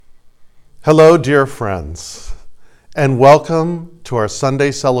Hello, dear friends, and welcome to our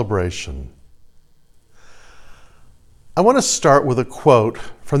Sunday celebration. I want to start with a quote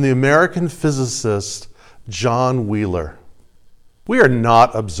from the American physicist John Wheeler. We are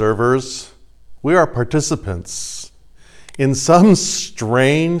not observers, we are participants. In some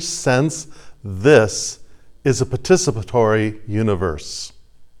strange sense, this is a participatory universe.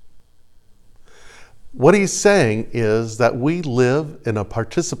 What he's saying is that we live in a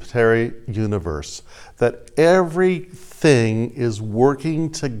participatory universe, that everything is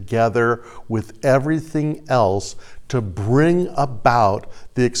working together with everything else to bring about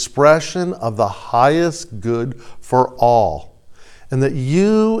the expression of the highest good for all. And that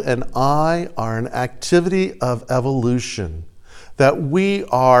you and I are an activity of evolution, that we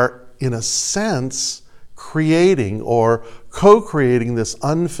are, in a sense, creating or co-creating this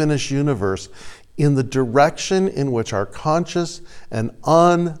unfinished universe in the direction in which our conscious and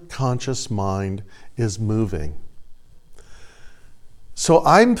unconscious mind is moving. So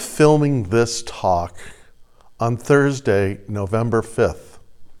I'm filming this talk on Thursday, November 5th.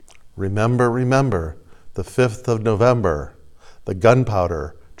 Remember, the 5th of November, the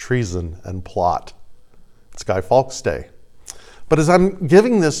gunpowder, treason, and plot. It's Guy Fawkes Day. But as I'm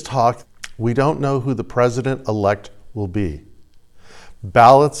giving this talk, we don't know who the president-elect will be.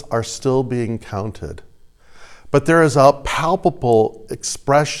 Ballots are still being counted. But there is a palpable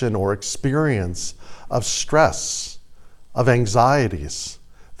expression or experience of stress, of anxieties.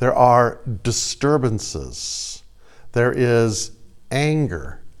 There are disturbances. There is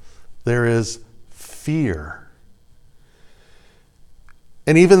anger. There is fear.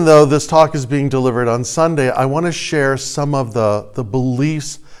 And even though this talk is being delivered on Sunday, I want to share some of the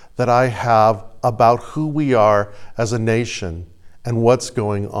beliefs that I have about who we are as a nation and what's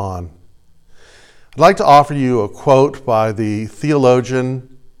going on. I'd like to offer you a quote by the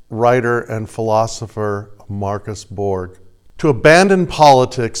theologian, writer, and philosopher Marcus Borg. To abandon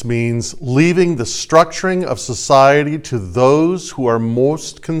politics means leaving the structuring of society to those who are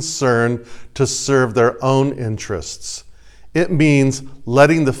most concerned to serve their own interests. It means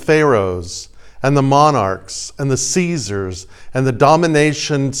letting the pharaohs and the monarchs and the Caesars and the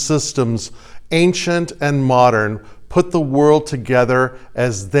domination systems, ancient and modern, put the world together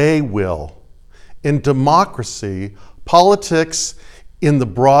as they will. In democracy, politics in the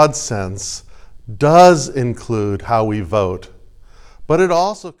broad sense does include how we vote, but it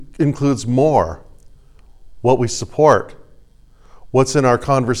also includes more: what we support, what's in our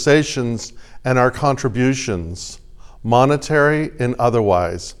conversations and our contributions, monetary and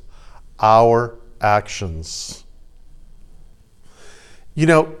otherwise, our actions. You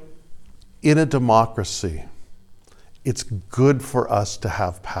know, in a democracy, it's good for us to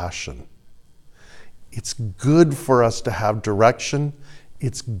have passion. It's good for us to have direction.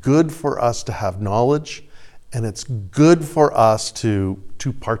 It's good for us to have knowledge. And it's good for us to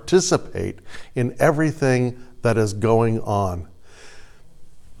participate in everything that is going on.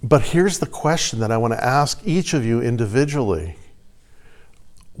 But here's the question that I want to ask each of you individually.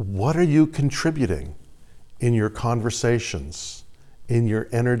 What are you contributing in your conversations, in your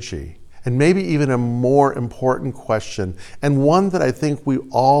energy? And maybe even a more important question, and one that I think we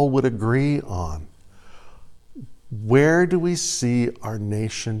all would agree on. Where do we see our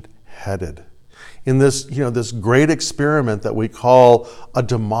nation headed? In this, this great experiment that we call a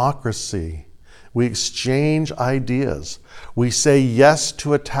democracy, we exchange ideas. We say yes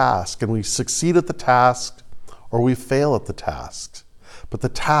to a task, and we succeed at the task, or we fail at the task. But the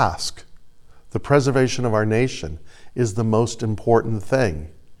task, the preservation of our nation, is the most important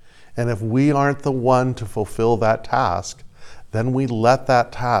thing. And if we aren't the one to fulfill that task, then we let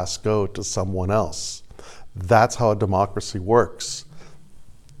that task go to someone else. That's how a democracy works.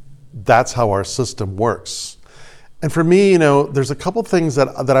 That's how our system works. And for me, there's a couple things that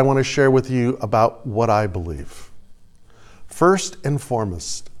I want to share with you about what I believe. First and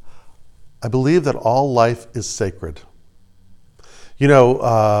foremost, I believe that all life is sacred.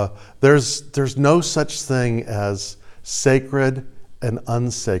 There's no such thing as sacred and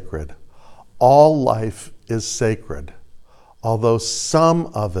unsacred. All life is sacred, although some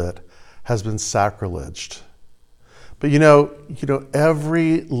of it has been sacrileged. But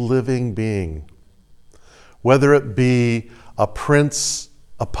every living being, whether it be a prince,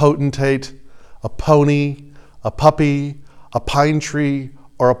 a potentate, a pony, a puppy, a pine tree,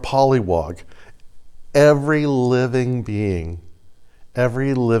 or a pollywog, every living being,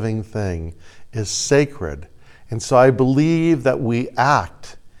 every living thing is sacred. And so I believe that we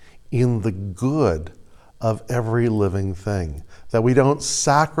act in the good of every living thing, that we don't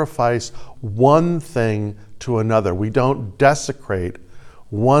sacrifice one thing to another. We don't desecrate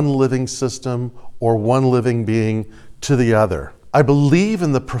one living system or one living being to the other. I believe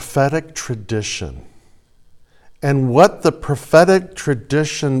in the prophetic tradition. And what the prophetic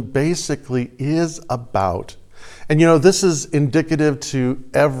tradition basically is about, and this is indicative to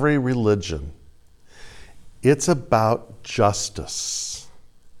every religion. It's about justice.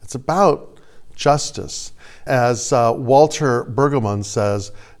 It's about justice. As Walter Brueggemann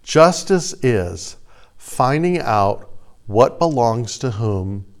says, justice is finding out what belongs to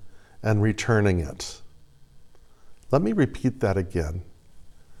whom and returning it. Let me repeat that again.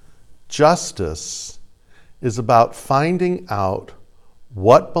 Justice is about finding out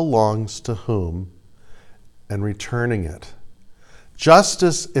what belongs to whom and returning it.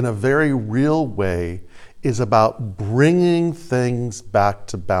 Justice, in a very real way, is about bringing things back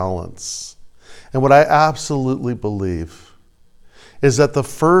to balance. And what I absolutely believe is that the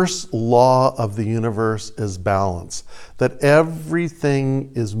first law of the universe is balance, that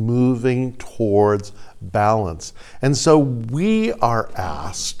everything is moving towards balance. And so we are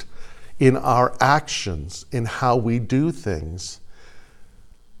asked in our actions, in how we do things,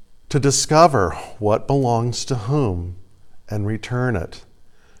 to discover what belongs to whom and return it.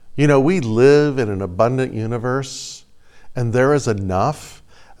 We live in an abundant universe, and there is enough.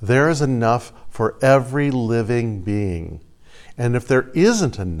 There is enough for every living being. And if there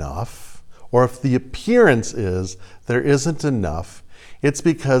isn't enough, or if the appearance is there isn't enough, it's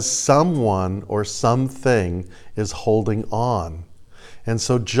because someone or something is holding on. And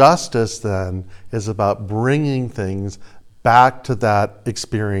so justice then is about bringing things back to that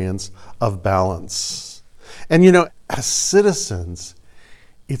experience of balance. And as citizens,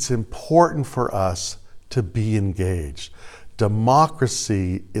 it's important for us to be engaged.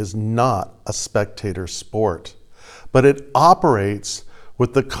 Democracy is not a spectator sport, but it operates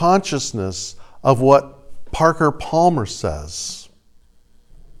with the consciousness of what Parker Palmer says.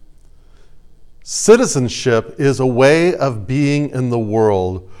 Citizenship is a way of being in the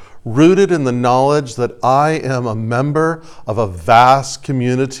world, rooted in the knowledge that I am a member of a vast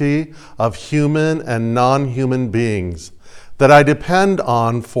community of human and non-human beings that I depend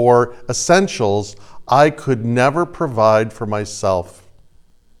on for essentials I could never provide for myself.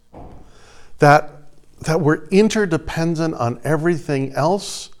 That we're interdependent on everything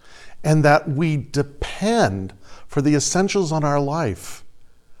else, and that we depend for the essentials on our life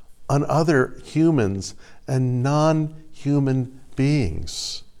on other humans and non-human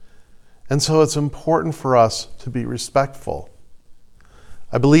beings. And so it's important for us to be respectful.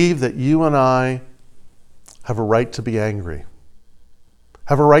 I believe that you and I have a right to be angry,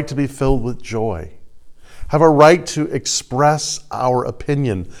 have a right to be filled with joy, have a right to express our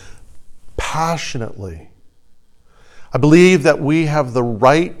opinion passionately. I believe that we have the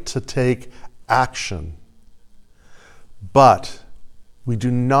right to take action, but we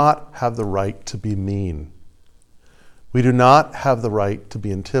do not have the right to be mean. We do not have the right to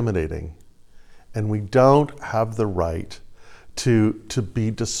be intimidating, and we don't have the right to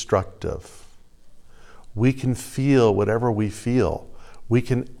be destructive. We can feel whatever we feel. We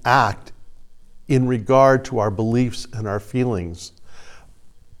can act in regard to our beliefs and our feelings,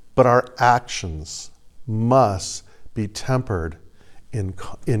 but our actions must be tempered in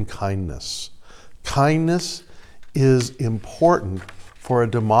kindness. Kindness is important for a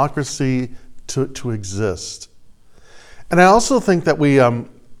democracy to exist. And I also think that we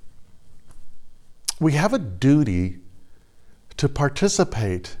have a duty to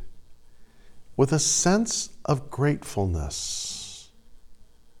participate with a sense of gratefulness.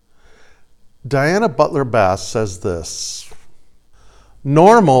 Diana Butler Bass says this: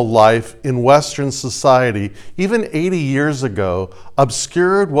 normal life in Western society, even 80 years ago,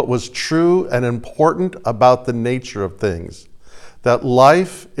 obscured what was true and important about the nature of things, that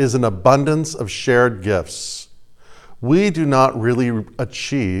life is an abundance of shared gifts. We do not really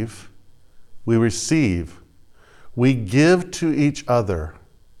achieve, we receive. We give to each other.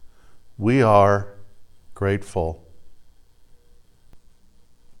 We are grateful.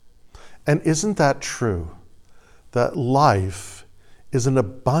 And isn't that true? That life is an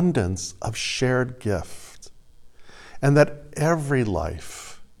abundance of shared gift, and that every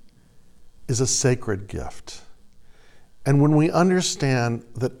life is a sacred gift. And when we understand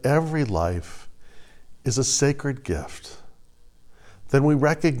that every life is a sacred gift, then we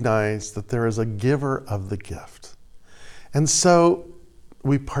recognize that there is a giver of the gift. And so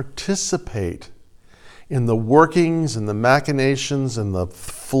we participate in the workings and the machinations and the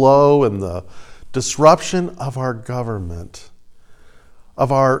flow and the disruption of our government,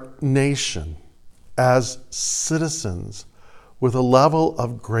 of our nation, as citizens with a level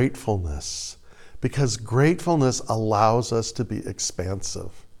of gratefulness, because gratefulness allows us to be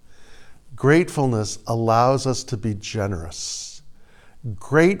expansive. Gratefulness allows us to be generous.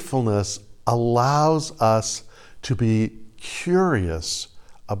 Gratefulness allows us to be curious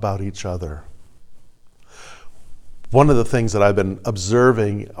about each other. One of the things that I've been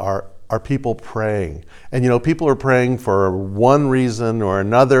observing are people praying. And people are praying for one reason or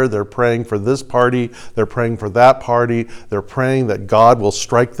another. They're praying for this party, they're praying for that party, they're praying that God will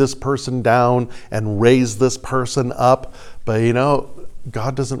strike this person down and raise this person up. But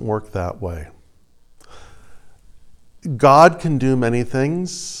God doesn't work that way. God can do many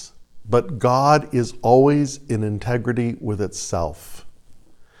things, but God is always in integrity with itself.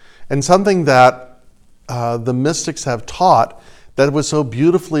 And something that the mystics have taught that was so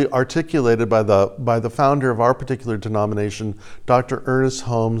beautifully articulated by the founder of our particular denomination, Dr. Ernest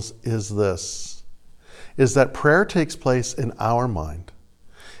Holmes, is that prayer takes place in our mind.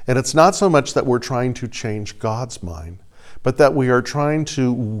 And it's not so much that we're trying to change God's mind, but that we are trying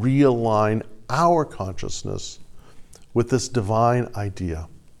to realign our consciousness with this divine idea.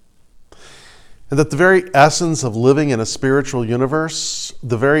 And that the very essence of living in a spiritual universe,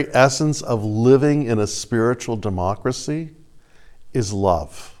 the very essence of living in a spiritual democracy, is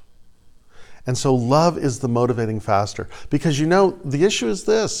love. And so love is the motivating factor. Because the issue is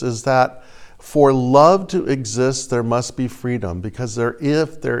this, is that for love to exist, there must be freedom. Because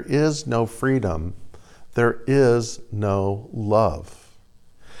if there is no freedom, there is no love.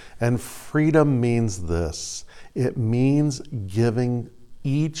 And freedom means this. It means giving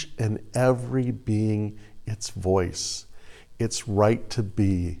each and every being its voice, its right to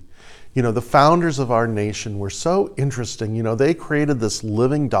be. The founders of our nation were so interesting. They created this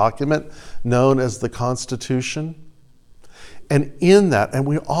living document known as the Constitution. And in that, and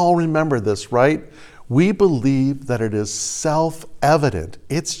we all remember this, right? We believe that it is self-evident.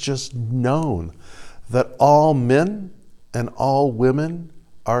 It's just known that all men and all women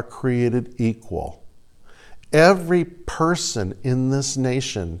are created equal. Every person in this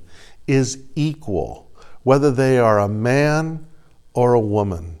nation is equal, whether they are a man or a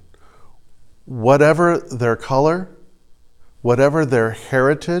woman. Whatever their color, whatever their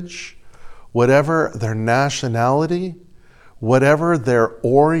heritage, whatever their nationality, whatever their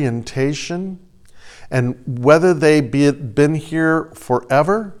orientation, and whether they've been here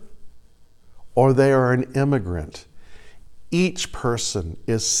forever or they are an immigrant, each person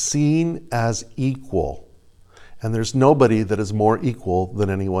is seen as equal. And there's nobody that is more equal than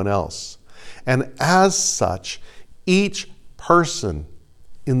anyone else. And as such, each person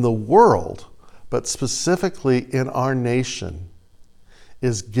in the world, but specifically in our nation,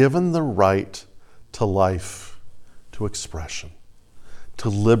 is given the right to life, to expression, to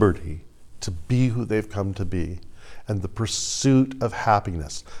liberty, to be who they've come to be, and the pursuit of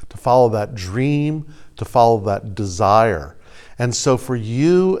happiness, to follow that dream, to follow that desire. And so for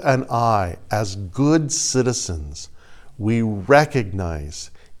you and I, as good citizens, we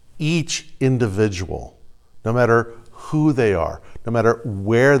recognize each individual, no matter who they are, no matter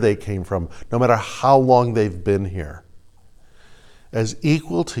where they came from, no matter how long they've been here, as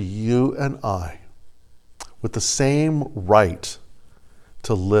equal to you and I, with the same right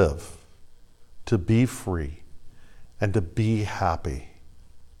to live, to be free, and to be happy.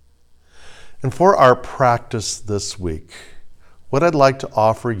 And for our practice this week, what I'd like to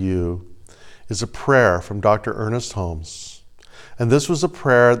offer you is a prayer from Dr. Ernest Holmes. And this was a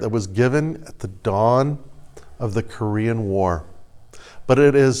prayer that was given at the dawn of the Korean War. But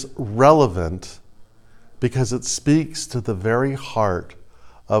it is relevant because it speaks to the very heart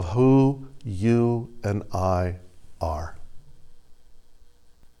of who you and I are.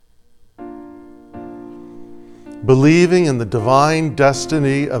 Believing in the divine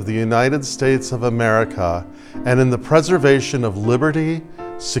destiny of the United States of America and in the preservation of liberty,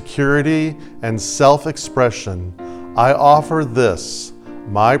 security, and self-expression, I offer this,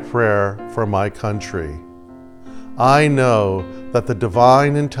 my prayer for my country. I know that the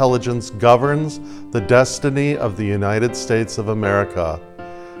divine intelligence governs the destiny of the United States of America,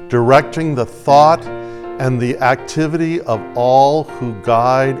 directing the thought and the activity of all who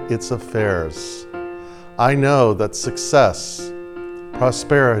guide its affairs. I know that success,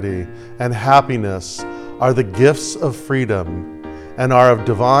 prosperity, and happiness are the gifts of freedom and are of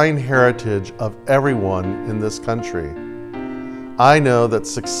divine heritage of everyone in this country. I know that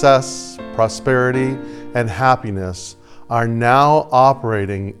success, prosperity, and happiness are now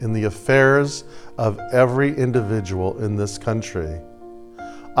operating in the affairs of every individual in this country.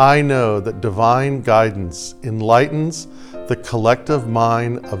 I know that divine guidance enlightens the collective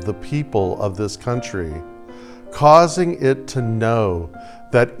mind of the people of this country, causing it to know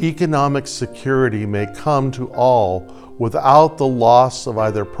that economic security may come to all without the loss of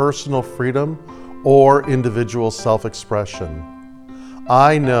either personal freedom or individual self-expression.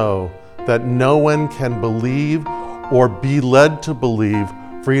 I know that no one can believe or be led to believe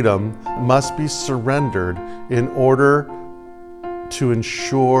freedom must be surrendered in order to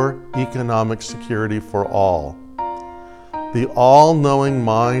ensure economic security for all. The all-knowing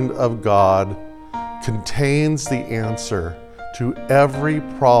mind of God contains the answer to every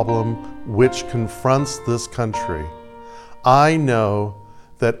problem which confronts this country. I know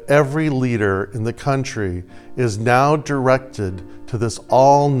that every leader in the country is now directed to this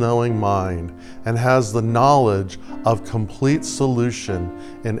all-knowing mind and has the knowledge of complete solution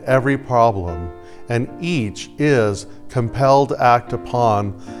in every problem, and each is compelled to act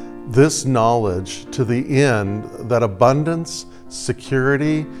upon this knowledge to the end that abundance,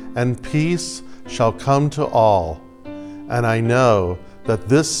 security, and peace shall come to all. And I know that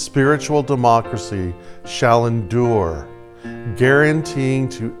this spiritual democracy shall endure, guaranteeing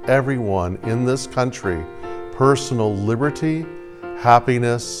to everyone in this country personal liberty,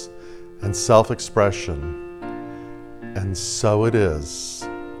 happiness, and self-expression. And so it is.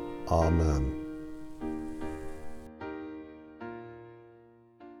 Amen.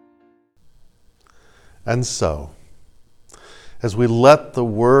 And so, as we let the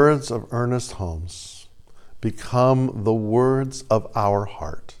words of Ernest Holmes become the words of our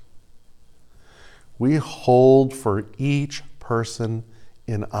heart, we hold for each person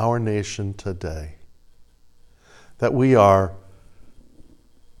in our nation today that we are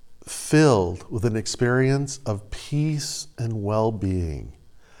filled with an experience of peace and well-being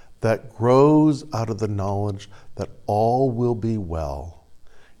that grows out of the knowledge that all will be well,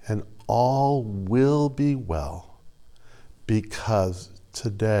 and all will be well because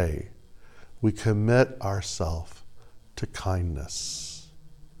today we commit ourselves to kindness.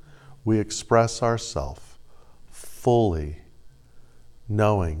 We express ourselves fully,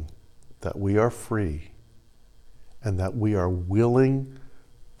 knowing that we are free and that we are willing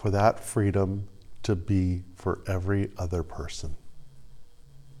for that freedom to be for every other person.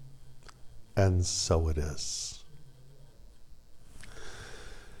 And so it is.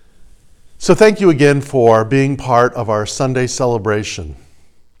 So thank you again for being part of our Sunday celebration.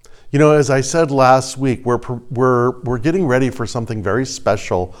 You know, as I said last week, we're getting ready for something very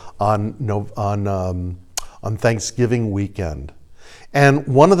special on Thanksgiving weekend. And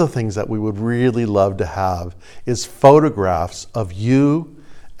one of the things that we would really love to have is photographs of you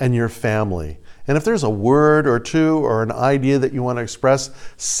and your family. And if there's a word or two or an idea that you want to express,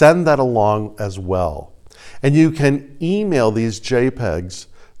 send that along as well. And you can email these JPEGs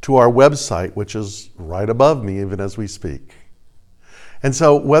to our website, which is right above me even as we speak. And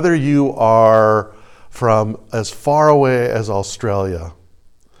so whether you are from as far away as Australia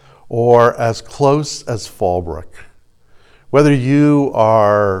or as close as Fallbrook, whether you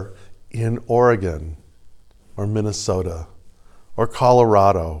are in Oregon or Minnesota or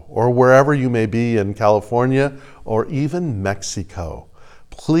Colorado or wherever you may be in California or even Mexico,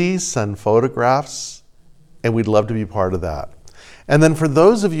 please send photographs and we'd love to be part of that. And then for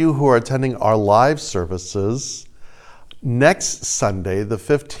those of you who are attending our live services, next Sunday, the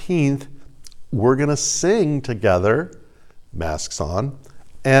 15th, we're going to sing together, masks on,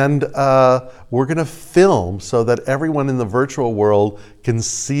 and we're going to film so that everyone in the virtual world can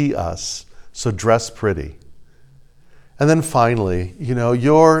see us. So dress pretty. And then finally, you know,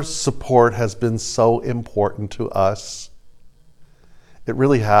 your support has been so important to us. It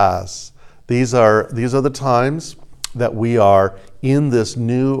really has. These are the times that we are in this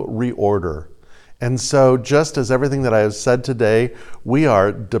new reorder. And so just as everything that I have said today, we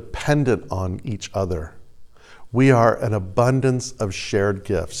are dependent on each other. We are an abundance of shared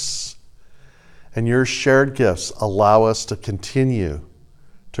gifts. And your shared gifts allow us to continue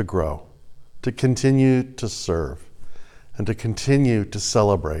to grow, to continue to serve, and to continue to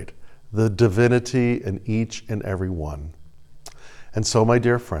celebrate the divinity in each and every one. And so, my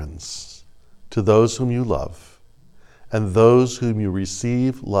dear friends, to those whom you love, and those whom you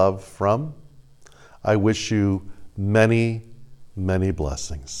receive love from, I wish you many, many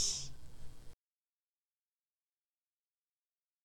blessings.